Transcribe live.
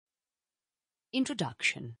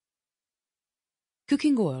Introduction.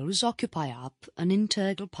 Cooking oils occupy up an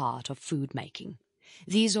integral part of food making.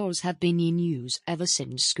 These oils have been in use ever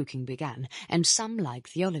since cooking began, and some,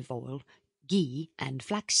 like the olive oil, ghee and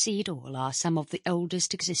flaxseed oil, are some of the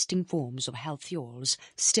oldest existing forms of healthy oils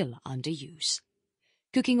still under use.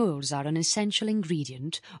 Cooking oils are an essential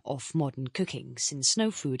ingredient of modern cooking, since no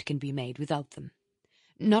food can be made without them.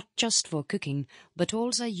 Not just for cooking, but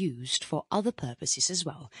oils are used for other purposes as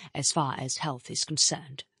well, as far as health is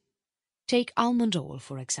concerned. Take almond oil,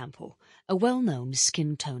 for example, a well-known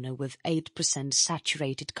skin toner with 8%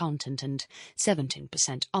 saturated content and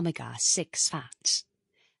 17% omega-6 fats.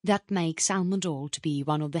 That makes almond oil to be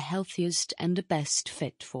one of the healthiest and the best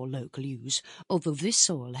fit for local use, although this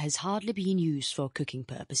oil has hardly been used for cooking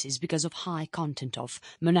purposes because of high content of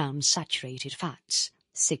monounsaturated fats,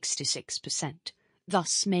 66%,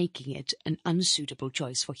 thus making it an unsuitable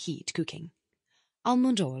choice for heat cooking.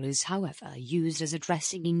 Almond oil is, however, used as a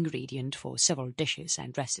dressing ingredient for several dishes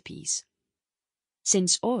and recipes.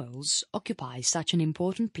 Since oils occupy such an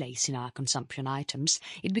important place in our consumption items,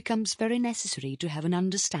 it becomes very necessary to have an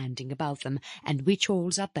understanding about them and which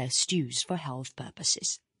oils are best used for health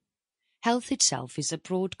purposes. Health itself is a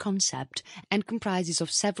broad concept and comprises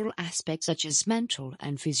of several aspects such as mental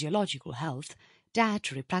and physiological health,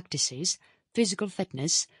 dietary practices, physical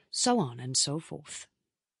fitness, so on and so forth.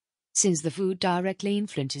 Since the food directly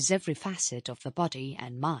influences every facet of the body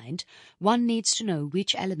and mind, one needs to know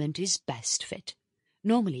which element is best fit.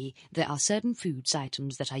 Normally, there are certain foods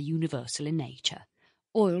items that are universal in nature.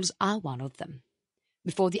 Oils are one of them.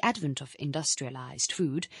 Before the advent of industrialized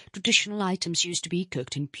food, traditional items used to be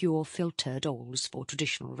cooked in pure filtered oils for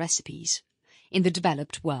traditional recipes. In the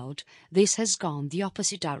developed world, this has gone the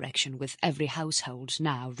opposite direction, with every household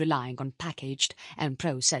now relying on packaged and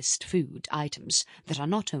processed food items that are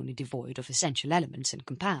not only devoid of essential elements and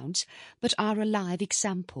compounds, but are a live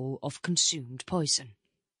example of consumed poison.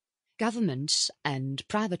 Governments and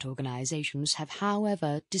private organizations have,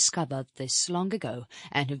 however, discovered this long ago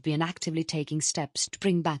and have been actively taking steps to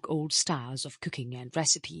bring back old styles of cooking and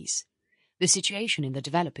recipes. The situation in the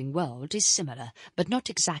developing world is similar, but not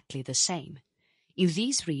exactly the same. In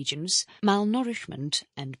these regions, malnourishment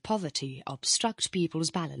and poverty obstruct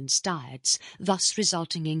people's balanced diets, thus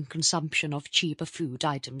resulting in consumption of cheaper food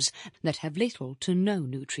items that have little to no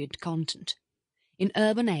nutrient content. In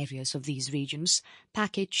urban areas of these regions,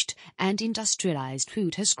 packaged and industrialized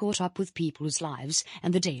food has caught up with people's lives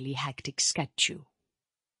and the daily hectic schedule.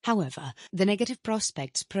 However, the negative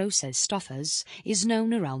prospects processed offers is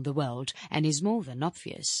known around the world and is more than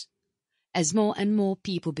obvious. As more and more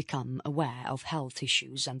people become aware of health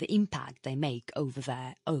issues and the impact they make over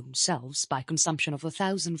their own selves by consumption of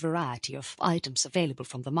 1,000 variety of items available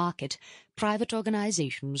from the market, private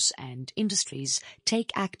organizations and industries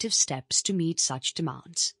take active steps to meet such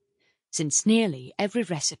demands. Since nearly every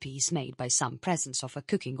recipe is made by some presence of a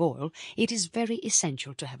cooking oil, it is very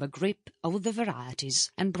essential to have a grip over the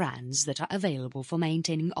varieties and brands that are available for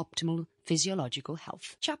maintaining optimal physiological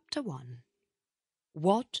health. Chapter 1.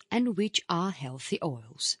 What and which are healthy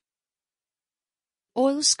oils?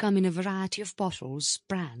 Oils come in a variety of bottles,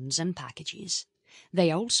 brands and packages. They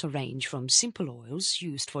also range from simple oils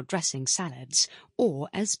used for dressing salads or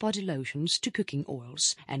as body lotions to cooking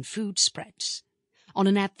oils and food spreads. On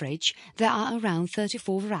an average, there are around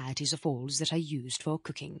 34 varieties of oils that are used for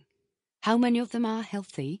cooking. How many of them are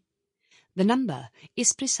healthy? The number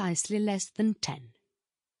is precisely less than 10.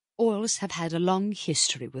 Oils have had a long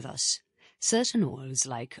history with us. Certain oils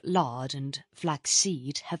like lard and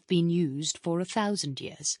flaxseed have been used for 1,000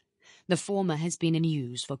 years. The former has been in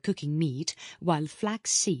use for cooking meat, while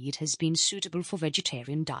flaxseed has been suitable for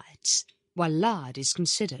vegetarian diets. While lard is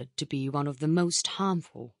considered to be one of the most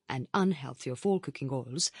harmful and unhealthy of all cooking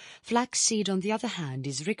oils, flaxseed on the other hand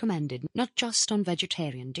is recommended not just on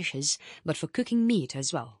vegetarian dishes, but for cooking meat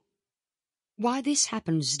as well. Why this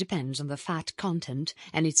happens depends on the fat content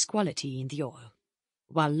and its quality in the oil.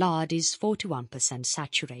 While lard is 41%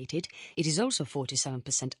 saturated, it is also 47%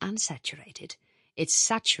 unsaturated. Its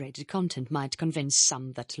saturated content might convince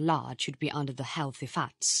some that lard should be under the healthy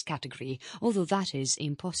fats category, although that is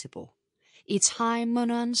impossible. Its high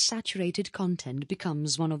monounsaturated content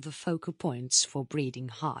becomes one of the focal points for breeding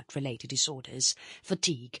heart-related disorders,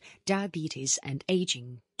 fatigue, diabetes and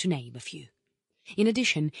aging, to name a few. In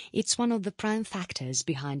addition, it's one of the prime factors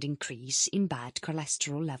behind increase in bad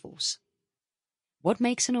cholesterol levels. What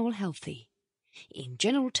makes an oil healthy? In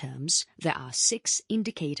general terms, there are 6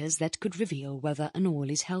 indicators that could reveal whether an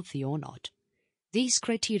oil is healthy or not. These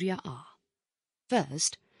criteria are: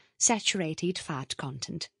 first, saturated fat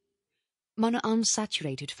content,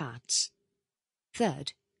 monounsaturated fats;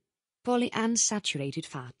 third, polyunsaturated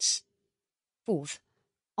fats. 4th,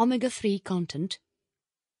 omega-3 content.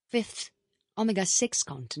 5th, omega-6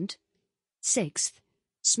 content. 6th,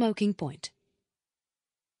 smoking point.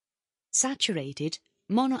 Saturated,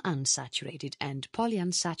 monounsaturated and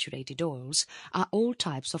polyunsaturated oils are all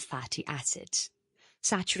types of fatty acids.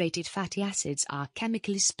 Saturated fatty acids are,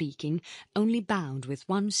 chemically speaking, only bound with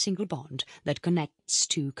one single bond that connects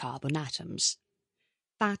two carbon atoms.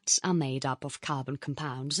 Fats are made up of carbon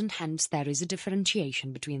compounds, and hence there is a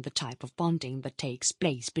differentiation between the type of bonding that takes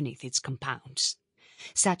place beneath its compounds.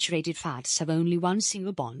 Saturated fats have only one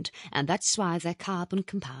single bond, and that's why their carbon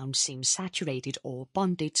compounds seem saturated or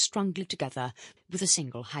bonded strongly together with a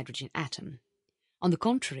single hydrogen atom. On the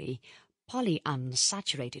contrary,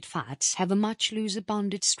 polyunsaturated fats have a much looser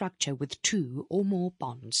bonded structure with two or more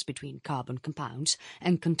bonds between carbon compounds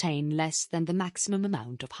and contain less than the maximum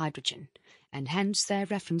amount of hydrogen, and hence their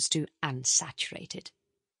reference to unsaturated.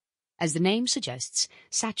 As the name suggests,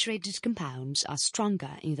 saturated compounds are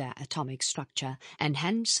stronger in their atomic structure and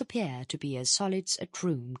hence appear to be as solids at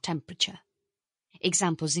room temperature.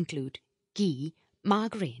 Examples include ghee,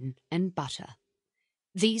 margarine and butter.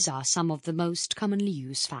 These are some of the most commonly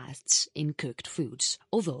used fats in cooked foods,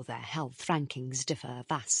 although their health rankings differ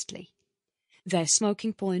vastly. Their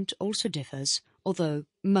smoking point also differs, although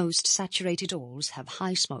most saturated oils have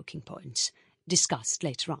high smoking points, discussed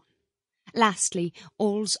later on. Lastly,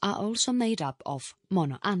 oils are also made up of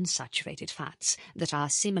monounsaturated fats that are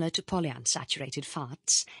similar to polyunsaturated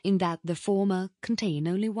fats in that the former contain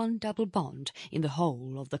only one double bond in the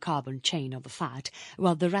whole of the carbon chain of the fat,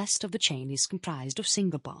 while the rest of the chain is comprised of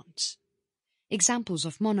single bonds. Examples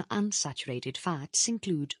of monounsaturated fats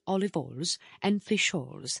include olive oils and fish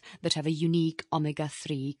oils that have a unique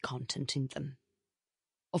omega-3 content in them.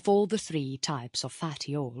 Of all the three types of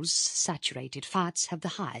fatty oils, saturated fats have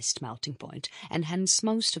the highest melting point, and hence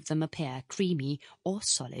most of them appear creamy or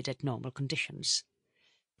solid at normal conditions.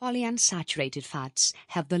 Polyunsaturated fats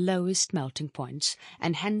have the lowest melting points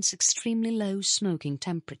and hence extremely low smoking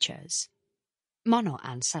temperatures.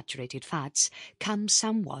 Monounsaturated fats come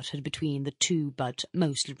somewhat in between the two but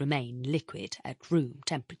mostly remain liquid at room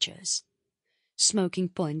temperatures. Smoking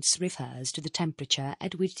points refers to the temperature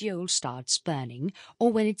at which the oil starts burning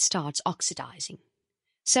or when it starts oxidizing.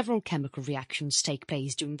 Several chemical reactions take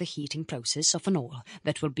place during the heating process of an oil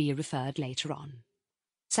that will be referred later on.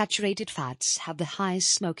 Saturated fats have the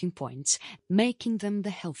highest smoking points, making them the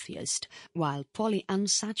healthiest, while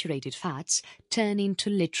polyunsaturated fats turn into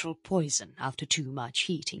literal poison after too much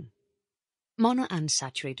heating.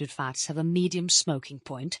 Monounsaturated fats have a medium smoking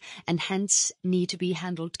point and hence need to be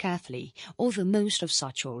handled carefully, although most of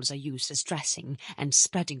such oils are used as dressing and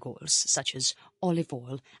spreading oils such as olive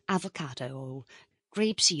oil, avocado oil,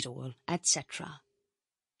 grapeseed oil, etc.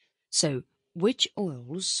 So, which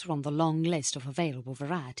oils from the long list of available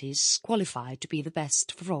varieties qualify to be the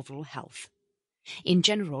best for overall health? In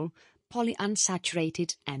general,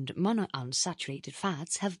 polyunsaturated and monounsaturated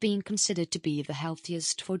fats have been considered to be the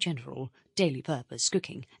healthiest for general, daily-purpose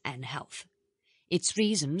cooking and health. Its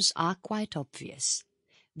reasons are quite obvious.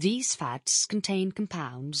 These fats contain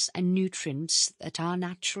compounds and nutrients that are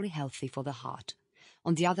naturally healthy for the heart.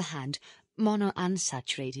 On the other hand,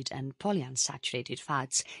 monounsaturated and polyunsaturated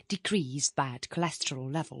fats decrease bad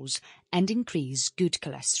cholesterol levels and increase good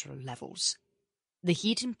cholesterol levels. The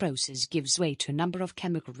heating process gives way to a number of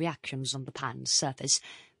chemical reactions on the pan's surface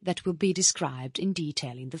that will be described in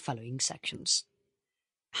detail in the following sections.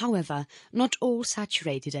 However, not all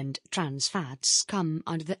saturated and trans fats come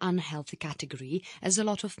under the unhealthy category, as a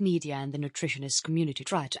lot of media and the nutritionist community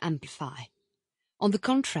try to amplify. On the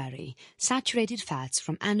contrary, saturated fats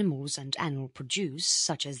from animals and animal produce,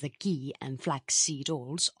 such as the ghee and flaxseed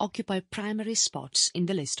oils, occupy primary spots in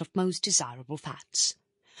the list of most desirable fats.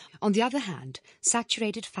 On the other hand,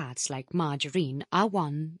 saturated fats like margarine are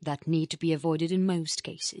one that need to be avoided in most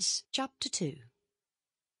cases. Chapter 2.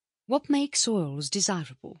 What makes oils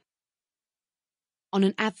desirable? On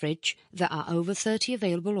an average, there are over 30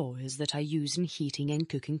 available oils that are used in heating and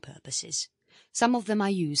cooking purposes. Some of them are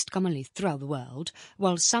used commonly throughout the world,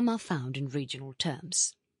 while some are found in regional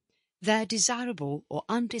terms. Their desirable or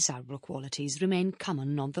undesirable qualities remain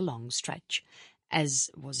common on the long stretch. As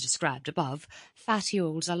was described above, fatty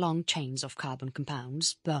oils are long chains of carbon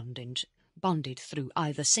compounds bonded through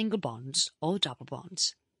either single bonds or double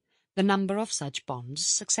bonds. The number of such bonds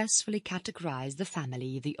successfully categorize the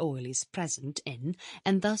family the oil is present in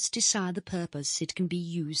and thus decide the purpose it can be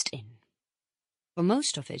used in. For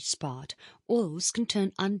most of its part, oils can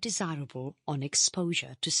turn undesirable on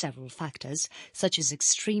exposure to several factors such as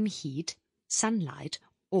extreme heat, sunlight,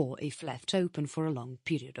 or if left open for a long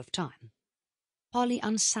period of time.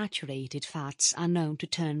 Polyunsaturated fats are known to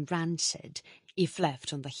turn rancid if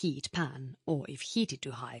left on the heat pan or if heated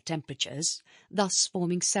to high temperatures, thus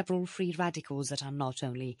forming several free radicals that are not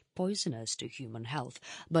only poisonous to human health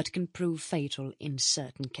but can prove fatal in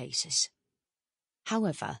certain cases.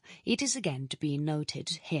 However, it is again to be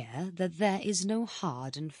noted here that there is no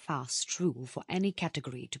hard and fast rule for any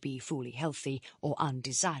category to be fully healthy or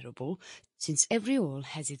undesirable, since every oil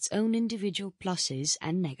has its own individual pluses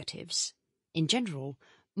and negatives. In general,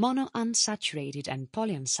 monounsaturated and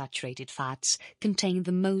polyunsaturated fats contain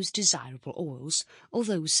the most desirable oils,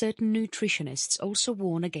 although certain nutritionists also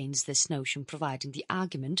warn against this notion, providing the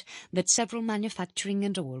argument that several manufacturing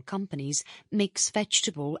and oil companies mix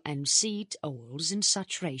vegetable and seed oils in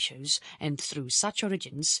such ratios and through such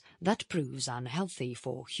origins that proves unhealthy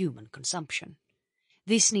for human consumption.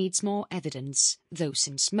 This needs more evidence, though,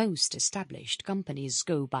 since most established companies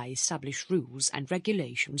go by established rules and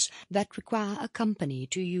regulations that require a company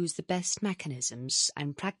to use the best mechanisms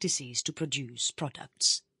and practices to produce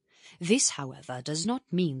products. This, however, does not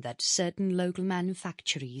mean that certain local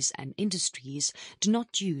manufacturers and industries do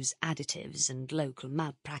not use additives and local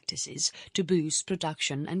malpractices to boost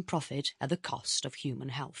production and profit at the cost of human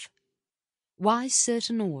health. Why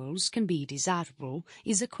certain oils can be desirable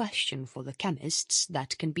is a question for the chemists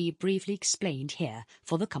that can be briefly explained here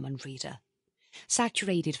for the common reader.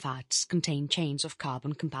 Saturated fats contain chains of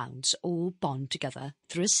carbon compounds all bond together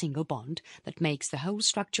through a single bond that makes the whole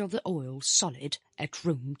structure of the oil solid at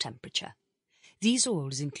room temperature. These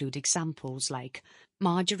oils include examples like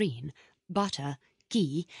margarine, butter,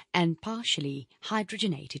 ghee, and partially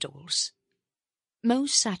hydrogenated oils.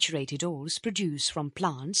 Most saturated oils produced from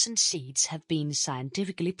plants and seeds have been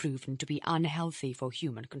scientifically proven to be unhealthy for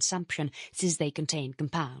human consumption, since they contain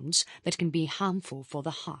compounds that can be harmful for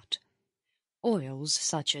the heart. Oils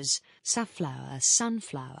such as safflower,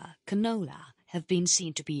 sunflower, canola have been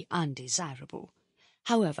seen to be undesirable.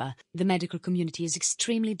 However, the medical community is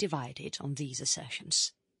extremely divided on these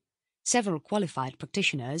assertions. Several qualified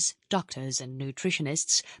practitioners, doctors and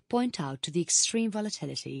nutritionists point out to the extreme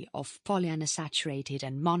volatility of polyunsaturated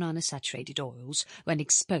and monounsaturated oils when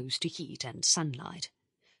exposed to heat and sunlight.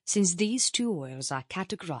 Since these two oils are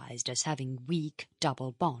categorized as having weak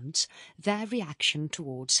double bonds, their reaction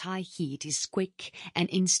towards high heat is quick and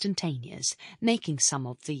instantaneous, making some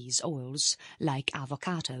of these oils, like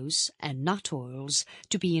avocados and nut oils,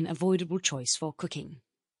 to be an avoidable choice for cooking.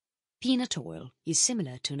 Peanut oil is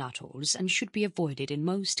similar to nut oils and should be avoided in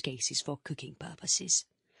most cases for cooking purposes.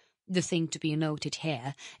 The thing to be noted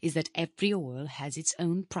here is that every oil has its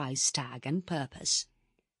own price tag and purpose.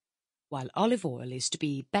 While olive oil is to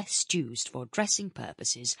be best used for dressing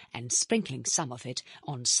purposes and sprinkling some of it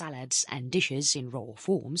on salads and dishes in raw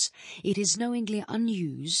forms, it is knowingly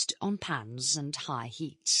unused on pans and high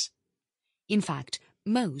heats. In fact,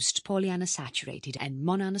 most polyunsaturated and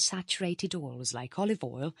monounsaturated oils like olive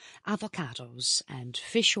oil, avocados and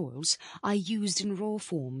fish oils are used in raw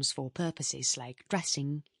forms for purposes like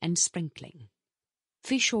dressing and sprinkling.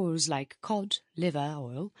 Fish oils like cod liver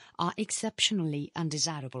oil are exceptionally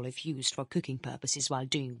undesirable if used for cooking purposes, while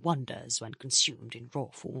doing wonders when consumed in raw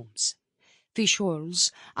forms. Fish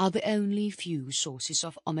oils are the only few sources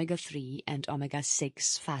of omega-3 and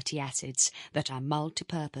omega-6 fatty acids that are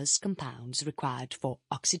multi-purpose compounds required for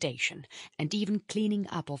oxidation and even cleaning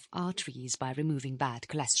up of arteries by removing bad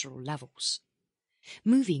cholesterol levels.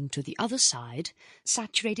 Moving to the other side,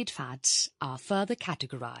 saturated fats are further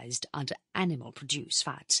categorized under animal-produced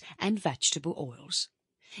fats and vegetable oils.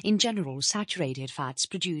 In general, saturated fats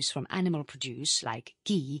produced from animal produce, like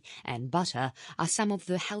ghee and butter, are some of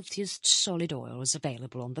the healthiest solid oils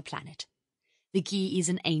available on the planet. The ghee is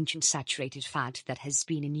an ancient saturated fat that has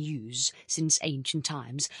been in use since ancient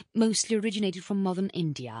times, mostly originated from modern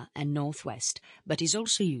India and Northwest, but is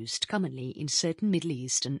also used commonly in certain Middle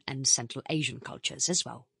Eastern and Central Asian cultures as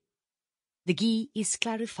well. The ghee is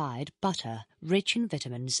clarified butter rich in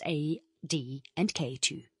vitamins A, D and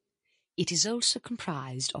K2. It is also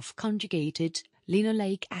comprised of conjugated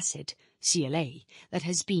linoleic acid, CLA, that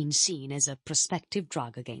has been seen as a prospective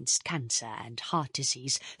drug against cancer and heart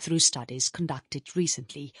disease through studies conducted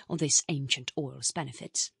recently on this ancient oil's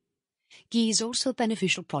benefits. Ghee is also a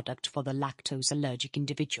beneficial product for the lactose-allergic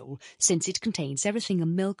individual, since it contains everything a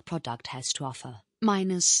milk product has to offer,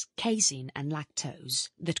 minus casein and lactose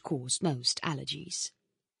that cause most allergies.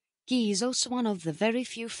 Ghee is also one of the very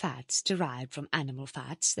few fats derived from animal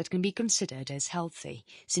fats that can be considered as healthy,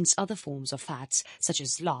 since other forms of fats, such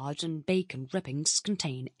as lard and bacon drippings,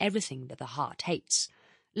 contain everything that the heart hates,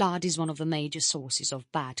 Lard is one of the major sources of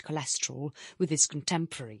bad cholesterol, with its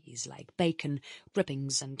contemporaries like bacon,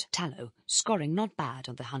 drippings and tallow scoring not bad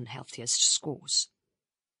on the unhealthiest scores.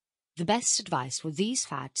 The best advice for these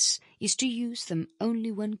fats is to use them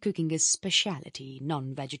only when cooking a specialty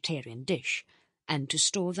non-vegetarian dish, and to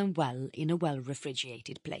store them well in a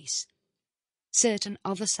well-refrigerated place. Certain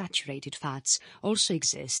other saturated fats also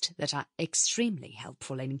exist that are extremely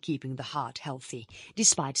helpful in keeping the heart healthy,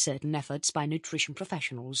 despite certain efforts by nutrition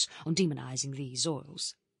professionals on demonizing these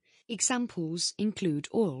oils. Examples include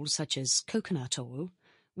oils such as coconut oil,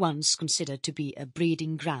 once considered to be a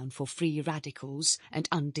breeding ground for free radicals and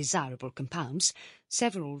undesirable compounds.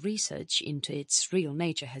 Several research into its real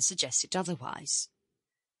nature has suggested otherwise.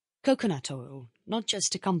 Coconut oil, not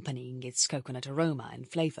just accompanying its coconut aroma and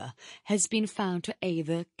flavour, has been found to aid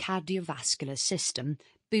the cardiovascular system,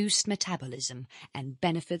 boost metabolism, and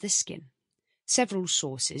benefit the skin. Several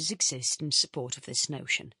sources exist in support of this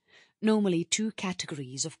notion. Normally 2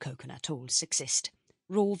 categories of coconut oils exist: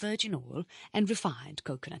 raw virgin oil and refined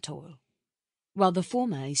coconut oil. While the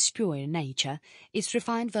former is pure in nature, its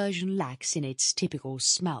refined version lacks in its typical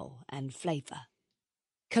smell and flavour.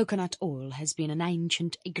 Coconut oil has been an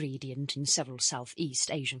ancient ingredient in several Southeast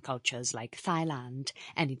Asian cultures like Thailand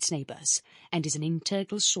and its neighbours, and is an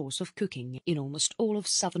integral source of cooking in almost all of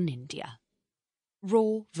southern India.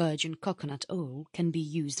 Raw virgin coconut oil can be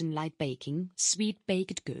used in light baking, sweet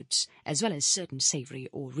baked goods, as well as certain savoury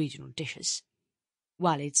or regional dishes.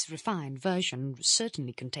 While its refined version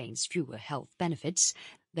certainly contains fewer health benefits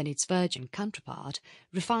than its virgin counterpart,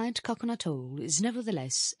 refined coconut oil is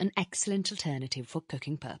nevertheless an excellent alternative for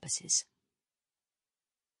cooking purposes.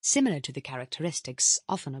 Similar to the characteristics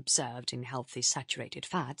often observed in healthy saturated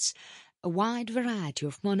fats, a wide variety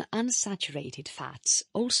of monounsaturated fats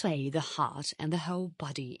also aid the heart and the whole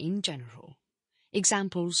body in general.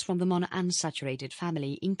 Examples from the monounsaturated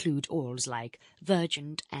family include oils like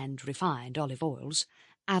virgin and refined olive oils,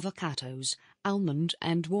 avocados, almond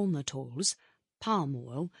and walnut oils, palm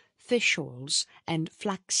oil, fish oils, and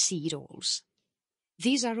flaxseed oils.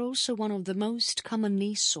 These are also one of the most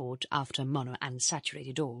commonly sought after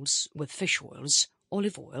monounsaturated oils, with fish oils,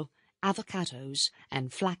 olive oil, avocados,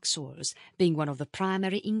 and flax oils being one of the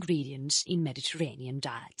primary ingredients in Mediterranean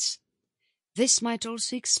diets. This might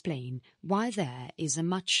also explain why there is a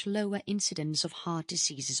much lower incidence of heart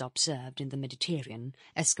diseases observed in the Mediterranean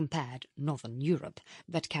as compared to Northern Europe,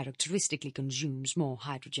 that characteristically consumes more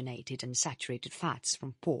hydrogenated and saturated fats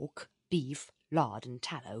from pork, beef, lard and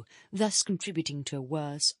tallow, thus contributing to a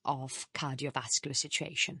worse-off cardiovascular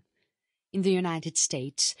situation. In the United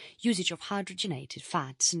States, usage of hydrogenated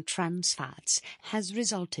fats and trans fats has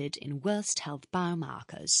resulted in worst health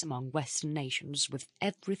biomarkers among Western nations, with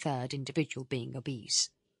every 3rd individual being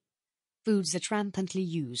obese. Foods that rampantly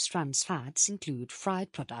use trans fats include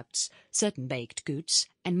fried products, certain baked goods,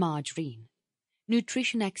 and margarine.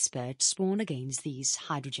 Nutrition experts warn against these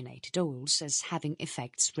hydrogenated oils as having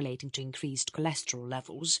effects relating to increased cholesterol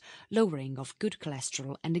levels, lowering of good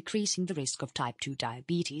cholesterol, and increasing the risk of type 2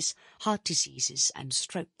 diabetes, heart diseases, and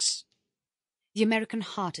strokes. The American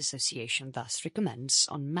Heart Association thus recommends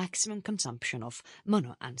on maximum consumption of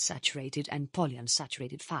monounsaturated and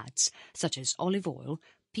polyunsaturated fats such as olive oil,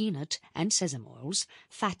 peanut and sesame oils,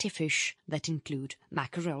 fatty fish that include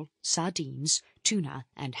mackerel, sardines, tuna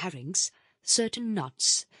and herrings, certain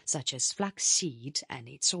nuts such as flaxseed and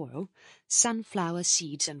its oil, sunflower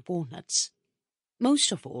seeds and walnuts.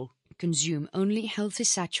 Most of all, consume only healthy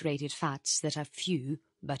saturated fats that are few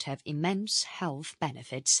but have immense health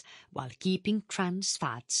benefits, while keeping trans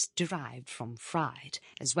fats derived from fried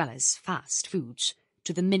as well as fast foods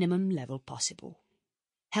to the minimum level possible.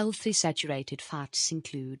 Healthy saturated fats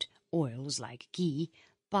include oils like ghee,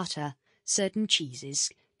 butter, certain cheeses,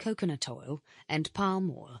 coconut oil and palm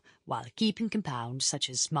oil, while keeping compounds such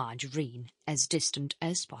as margarine as distant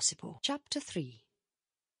as possible. Chapter 3.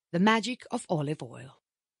 The Magic of Olive Oil.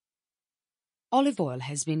 Olive oil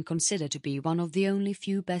has been considered to be one of the only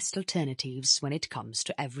few best alternatives when it comes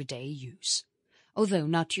to everyday use. Although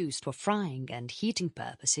not used for frying and heating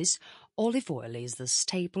purposes, olive oil is the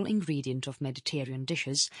staple ingredient of Mediterranean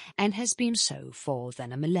dishes and has been so for more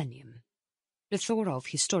than a millennium. The plethora of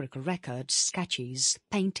historical records, sketches,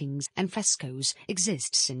 paintings and frescoes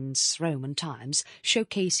exist since Roman times,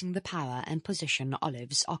 showcasing the power and position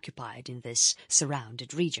olives occupied in this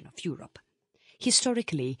surrounded region of Europe.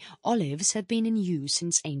 Historically, olives have been in use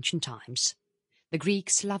since ancient times. The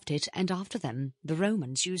Greeks loved it, and after them, the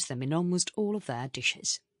Romans used them in almost all of their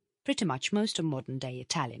dishes. Pretty much most of modern-day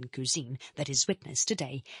Italian cuisine that is witnessed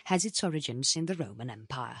today has its origins in the Roman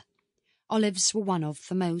Empire. Olives were one of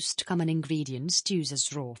the most common ingredients to use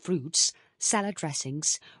as raw fruits, salad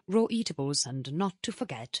dressings, raw eatables, and not to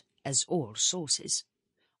forget, as oil sources.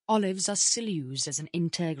 Olives are still used as an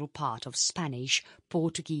integral part of Spanish,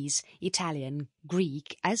 Portuguese, Italian,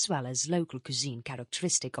 Greek, as well as local cuisine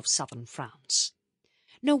characteristic of southern France.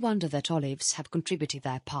 No wonder that olives have contributed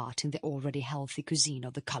their part in the already healthy cuisine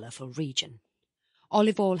of the colourful region.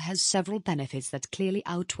 Olive oil has several benefits that clearly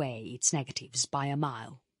outweigh its negatives by a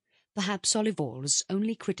mile. Perhaps olive oil's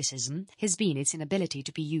only criticism has been its inability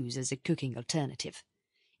to be used as a cooking alternative.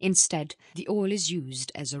 Instead, the oil is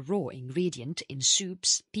used as a raw ingredient in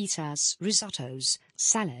soups, pizzas, risottos,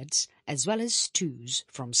 salads, as well as stews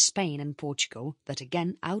from Spain and Portugal that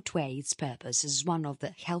again outweigh its purpose as one of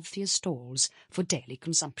the healthiest oils for daily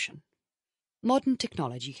consumption. Modern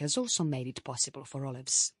technology has also made it possible for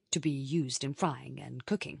olives to be used in frying and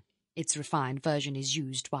cooking. Its refined version is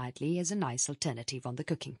used widely as a nice alternative on the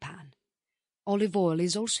cooking pan. Olive oil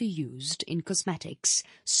is also used in cosmetics,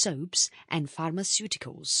 soaps and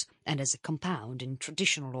pharmaceuticals, and as a compound in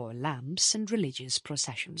traditional oil lamps and religious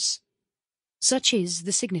processions. Such is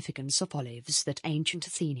the significance of olives that ancient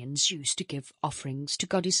Athenians used to give offerings to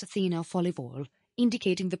goddess Athena of olive oil,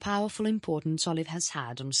 indicating the powerful importance olive has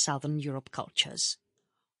had on southern Europe cultures.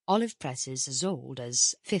 Olive presses as old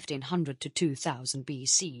as 1500 to 2000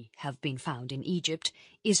 BC have been found in Egypt,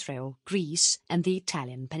 Israel, Greece and the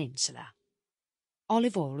Italian peninsula.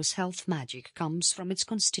 Olive oil's health magic comes from its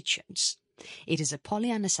constituents. It is a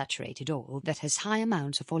polyunsaturated oil that has high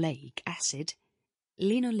amounts of oleic acid,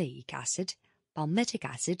 linoleic acid, palmitic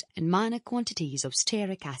acid and minor quantities of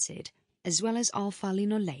stearic acid, as well as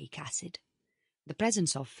alpha-linoleic acid. The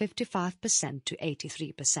presence of 55% to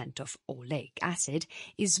 83% of oleic acid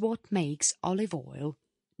is what makes olive oil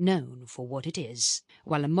known for what it is,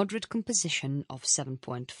 while a moderate composition of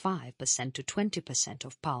 7.5% to 20%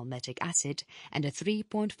 of palmitic acid and a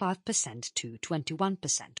 3.5% to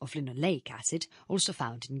 21% of linoleic acid, also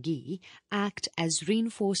found in ghee, act as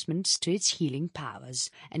reinforcements to its healing powers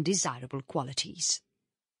and desirable qualities.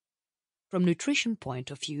 From nutrition point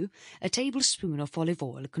of view, a tablespoon of olive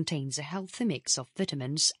oil contains a healthy mix of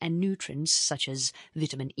vitamins and nutrients such as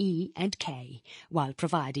vitamin E and K, while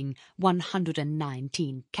providing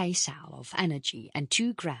 119 kcal of energy and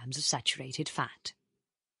 2 grams of saturated fat.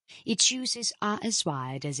 Its uses are as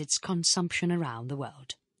wide as its consumption around the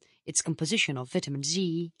world. Its composition of vitamin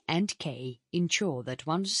Z and K ensure that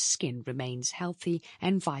one's skin remains healthy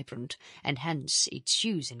and vibrant, and hence its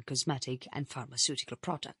use in cosmetic and pharmaceutical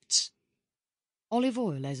products. Olive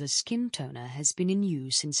oil as a skin toner has been in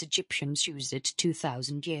use since Egyptians used it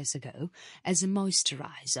 2000 years ago as a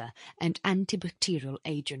moisturizer and antibacterial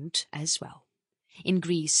agent as well. In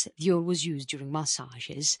Greece, the oil was used during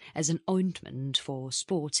massages, as an ointment for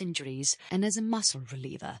sports injuries and as a muscle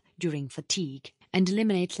reliever during fatigue and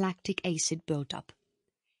eliminate lactic acid buildup.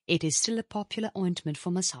 It is still a popular ointment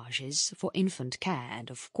for massages, for infant care and,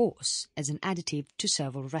 of course, as an additive to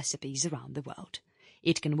several recipes around the world.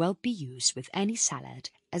 It can well be used with any salad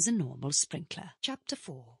as a normal sprinkler. Chapter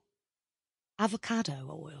 4. Avocado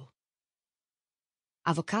oil.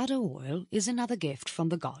 Avocado oil is another gift from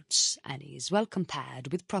the gods and is well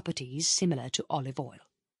compared with properties similar to olive oil.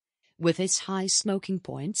 With its high smoking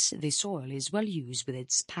points, this oil is well used with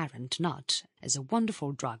its parent nut as a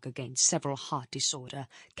wonderful drug against several heart disorder,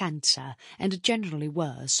 cancer, and a generally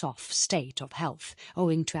worse off state of health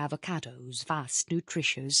owing to avocado's vast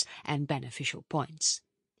nutritious and beneficial points.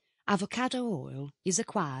 Avocado oil is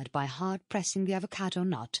acquired by hard-pressing the avocado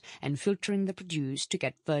nut and filtering the produce to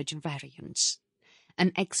get virgin variants.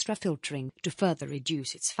 An extra filtering to further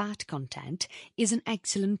reduce its fat content is an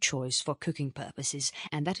excellent choice for cooking purposes,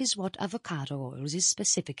 and that is what avocado oil is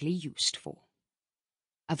specifically used for.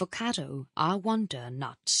 Avocado are wonder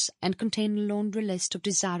nuts and contain a laundry list of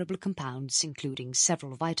desirable compounds including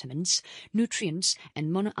several vitamins, nutrients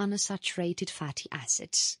and monounsaturated fatty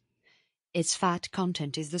acids. Its fat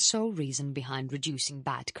content is the sole reason behind reducing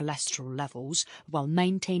bad cholesterol levels while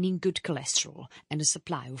maintaining good cholesterol and a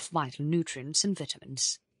supply of vital nutrients and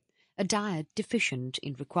vitamins. A diet deficient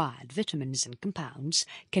in required vitamins and compounds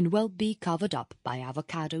can well be covered up by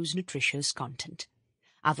avocado's nutritious content.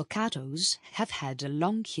 Avocados have had a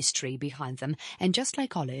long history behind them and, just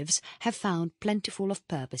like olives, have found plentiful of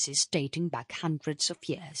purposes dating back hundreds of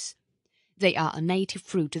years. They are a native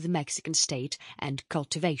fruit of the Mexican state, and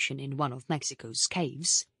cultivation in one of Mexico's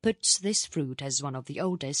caves puts this fruit as one of the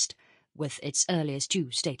oldest, with its earliest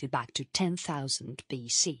use dated back to 10,000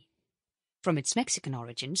 BC. From its Mexican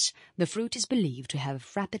origins, the fruit is believed to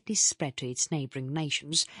have rapidly spread to its neighboring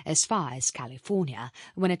nations as far as California,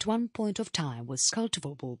 when at one point of time was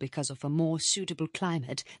cultivable because of a more suitable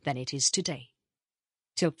climate than it is today.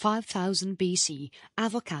 Till 5000 BC,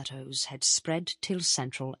 avocados had spread till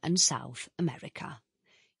Central and South America.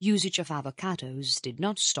 Usage of avocados did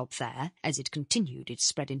not stop there, as it continued its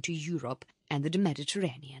spread into Europe and the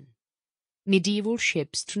Mediterranean. Medieval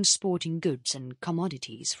ships transporting goods and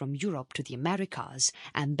commodities from Europe to the Americas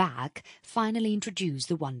and back finally introduced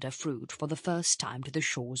the wonder fruit for the first time to the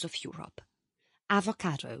shores of Europe.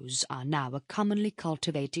 Avocados are now a commonly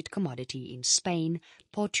cultivated commodity in Spain,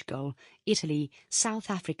 Portugal, Italy, South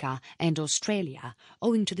Africa and Australia,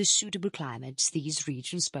 owing to the suitable climates these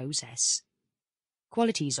regions possess.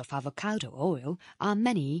 Qualities of avocado oil are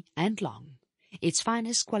many and long. Its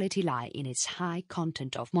finest quality lie in its high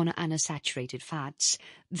content of monounsaturated fats,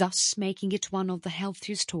 thus making it one of the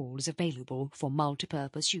healthiest oils available for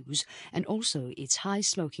multi-purpose use, and also its high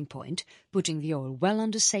smoking point, putting the oil well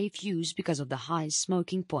under safe use because of the high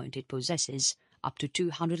smoking point it possesses, up to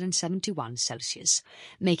 271 Celsius,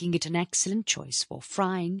 making it an excellent choice for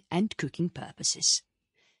frying and cooking purposes.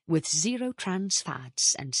 With zero trans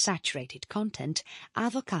fats and saturated content,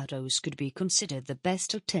 avocados could be considered the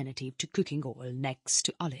best alternative to cooking oil next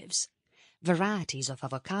to olives. Varieties of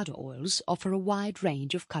avocado oils offer a wide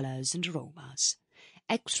range of colors and aromas.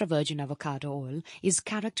 Extra virgin avocado oil is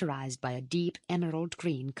characterized by a deep emerald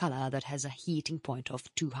green color that has a heating point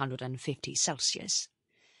of 250 Celsius.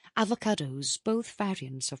 Avocados, both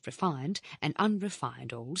variants of refined and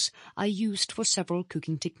unrefined oils, are used for several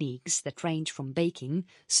cooking techniques that range from baking,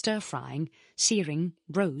 stir-frying, searing,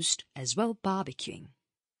 roast, as well barbecuing.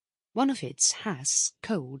 One of its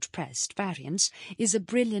cold-pressed variants is a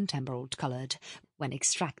brilliant emerald-coloured when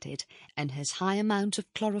extracted and has high amounts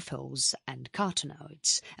of chlorophylls and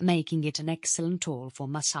carotenoids, making it an excellent oil for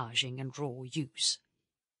massaging and raw use.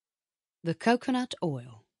 The coconut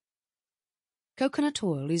oil. Coconut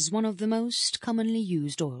oil is one of the most commonly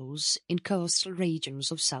used oils in coastal regions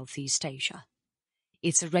of Southeast Asia.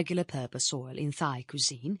 It's a regular-purpose oil in Thai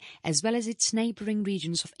cuisine, as well as its neighbouring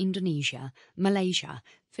regions of Indonesia, Malaysia,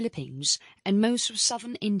 Philippines, and most of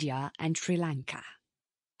southern India and Sri Lanka.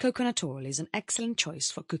 Coconut oil is an excellent choice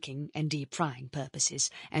for cooking and deep-frying purposes,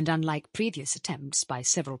 and unlike previous attempts by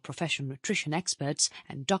several professional nutrition experts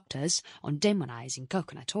and doctors on demonizing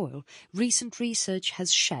coconut oil, recent research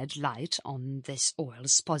has shed light on this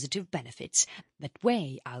oil's positive benefits that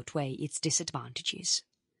way outweigh its disadvantages.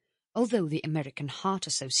 Although the American Heart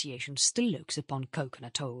Association still looks upon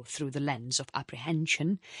coconut oil through the lens of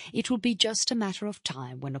apprehension, it will be just a matter of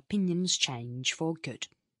time when opinions change for good.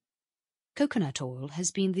 Coconut oil has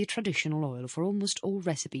been the traditional oil for almost all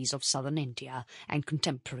recipes of southern India and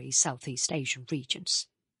contemporary Southeast Asian regions.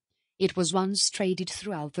 It was once traded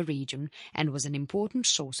throughout the region and was an important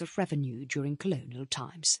source of revenue during colonial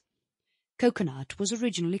times. Coconut was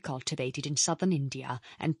originally cultivated in southern India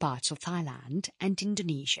and parts of Thailand and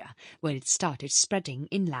Indonesia, where it started spreading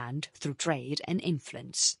inland through trade and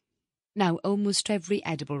influence. Now almost every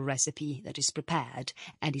edible recipe that is prepared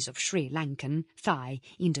and is of Sri Lankan, Thai,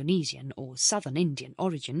 Indonesian or Southern Indian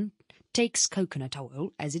origin takes coconut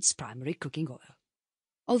oil as its primary cooking oil.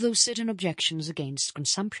 Although certain objections against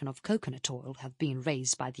consumption of coconut oil have been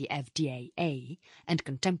raised by the FDA and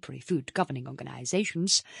contemporary food governing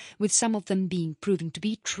organizations, with some of them being proven to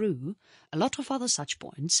be true, a lot of other such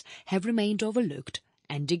points have remained overlooked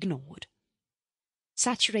and ignored.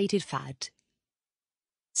 Saturated fat.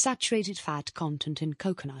 Saturated fat content in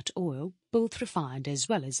coconut oil, both refined as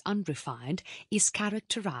well as unrefined, is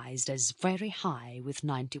characterized as very high, with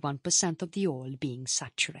 91% of the oil being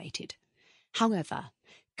saturated. However,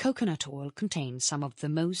 coconut oil contains some of the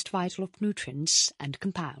most vital of nutrients and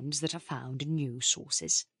compounds that are found in new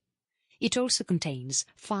sources. It also contains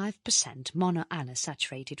 5%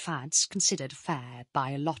 monounsaturated fats considered fair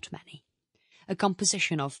by a lot many. A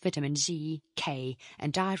composition of vitamin Z, K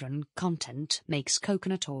and iron content makes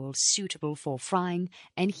coconut oil suitable for frying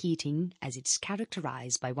and heating, as it's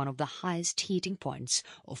characterized by one of the highest heating points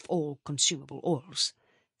of all consumable oils,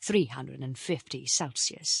 350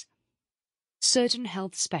 Celsius. Certain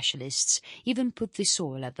health specialists even put this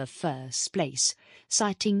oil at the first place,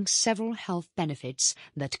 citing several health benefits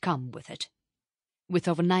that come with it. With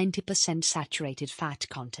over 90% saturated fat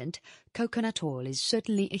content, coconut oil is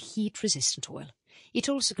certainly a heat-resistant oil. It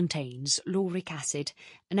also contains lauric acid,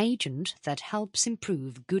 an agent that helps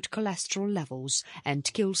improve good cholesterol levels and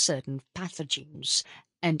kill certain pathogens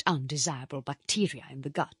and undesirable bacteria in the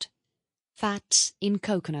gut. Fats in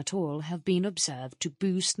coconut oil have been observed to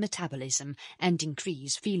boost metabolism and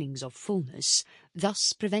increase feelings of fullness,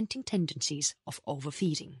 thus preventing tendencies of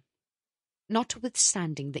overfeeding.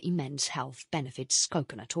 Notwithstanding the immense health benefits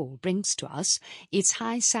coconut oil brings to us, its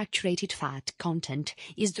high saturated fat content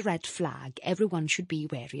is the red flag everyone should be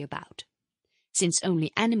wary about. Since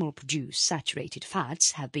only animal-produced saturated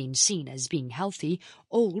fats have been seen as being healthy,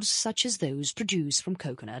 oils such as those produced from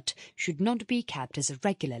coconut should not be kept as a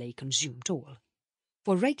regularly consumed oil.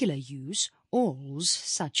 For regular use, oils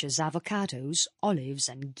such as avocados, olives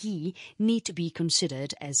and ghee need to be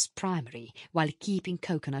considered as primary, while keeping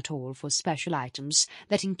coconut oil for special items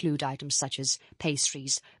that include items such as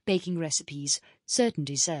pastries, baking recipes, certain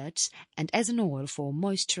desserts, and as an oil for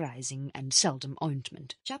moisturizing and seldom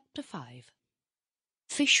ointment. Chapter 5.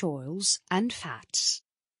 Fish oils and fats.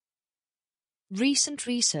 Recent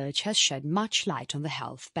research has shed much light on the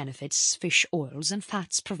health benefits fish oils and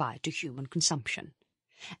fats provide to human consumption.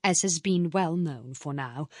 As has been well known for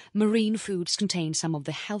now, marine foods contain some of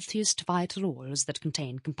the healthiest vital oils that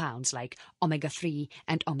contain compounds like omega-3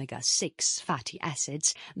 and omega-6 fatty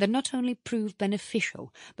acids that not only prove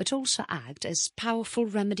beneficial but also act as powerful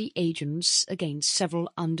remedy agents against several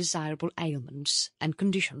undesirable ailments and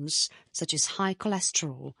conditions such as high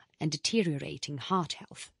cholesterol and deteriorating heart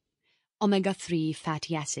health. Omega-3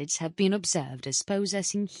 fatty acids have been observed as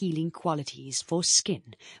possessing healing qualities for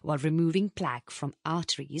skin while removing plaque from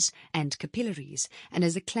arteries and capillaries and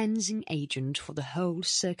as a cleansing agent for the whole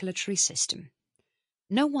circulatory system.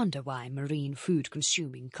 No wonder why marine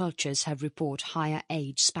food-consuming cultures have reported higher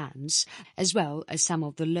age spans as well as some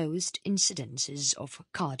of the lowest incidences of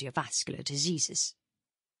cardiovascular diseases.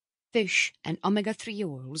 Fish and omega-3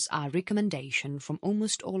 oils are a recommendation from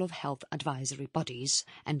almost all of health advisory bodies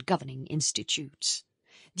and governing institutes.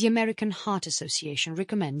 The American Heart Association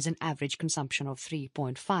recommends an average consumption of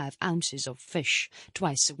 3.5 ounces of fish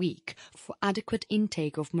twice a week for adequate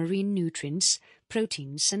intake of marine nutrients,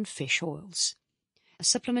 proteins and fish oils. A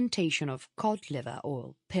supplementation of cod liver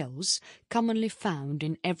oil pills, commonly found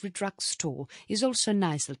in every drugstore, is also a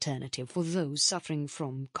nice alternative for those suffering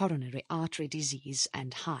from coronary artery disease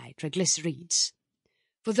and high triglycerides.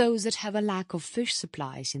 For those that have a lack of fish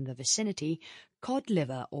supplies in the vicinity, cod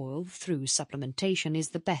liver oil through supplementation is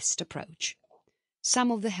the best approach. Some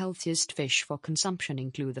of the healthiest fish for consumption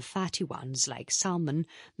include the fatty ones like salmon,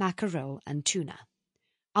 mackerel and tuna.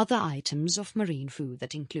 Other items of marine food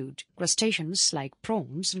that include crustaceans like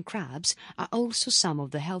prawns and crabs are also some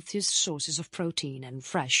of the healthiest sources of protein and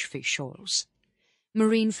fresh fish oils.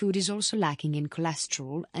 Marine food is also lacking in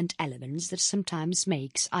cholesterol and elements that sometimes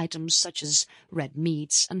makes items such as red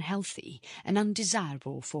meats unhealthy and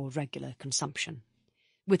undesirable for regular consumption.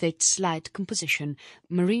 With its light composition,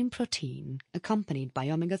 marine protein, accompanied by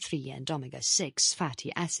omega-3 and omega-6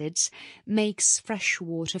 fatty acids, makes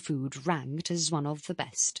freshwater food ranked as one of the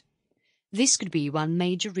best. This could be one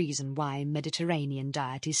major reason why Mediterranean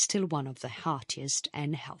diet is still one of the heartiest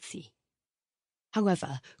and healthy.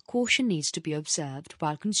 However, caution needs to be observed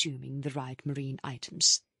while consuming the right marine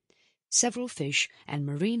items. Several fish and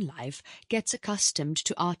marine life gets accustomed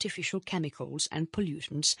to artificial chemicals and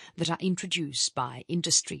pollutants that are introduced by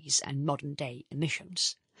industries and modern-day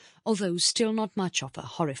emissions. Although still not much of a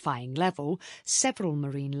horrifying level, several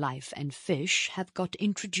marine life and fish have got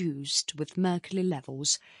introduced with mercury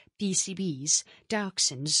levels, PCBs,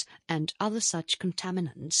 dioxins and other such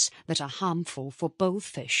contaminants that are harmful for both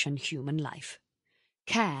fish and human life.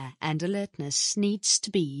 Care and alertness needs to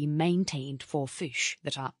be maintained for fish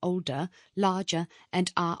that are older, larger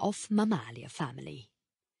and are of Mammalia family.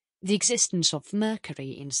 The existence of mercury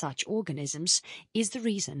in such organisms is the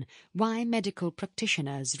reason why medical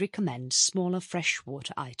practitioners recommend smaller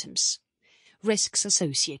freshwater items. Risks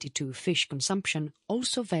associated to fish consumption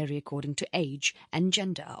also vary according to age and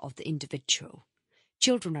gender of the individual.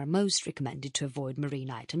 Children are most recommended to avoid marine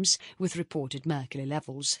items with reported mercury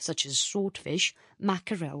levels such as swordfish,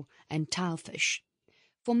 mackerel and tilefish.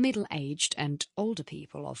 For middle-aged and older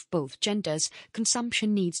people of both genders,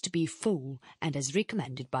 consumption needs to be full and as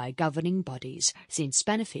recommended by governing bodies, since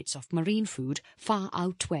benefits of marine food far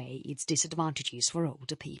outweigh its disadvantages for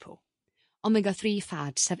older people. Omega-3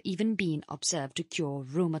 fats have even been observed to cure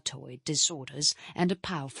rheumatoid disorders and a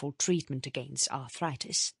powerful treatment against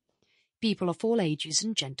arthritis. People of all ages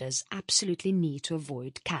and genders absolutely need to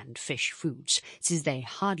avoid canned fish foods, since they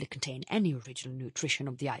hardly contain any original nutrition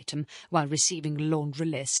of the item while receiving a laundry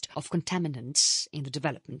list of contaminants in the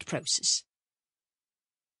development process.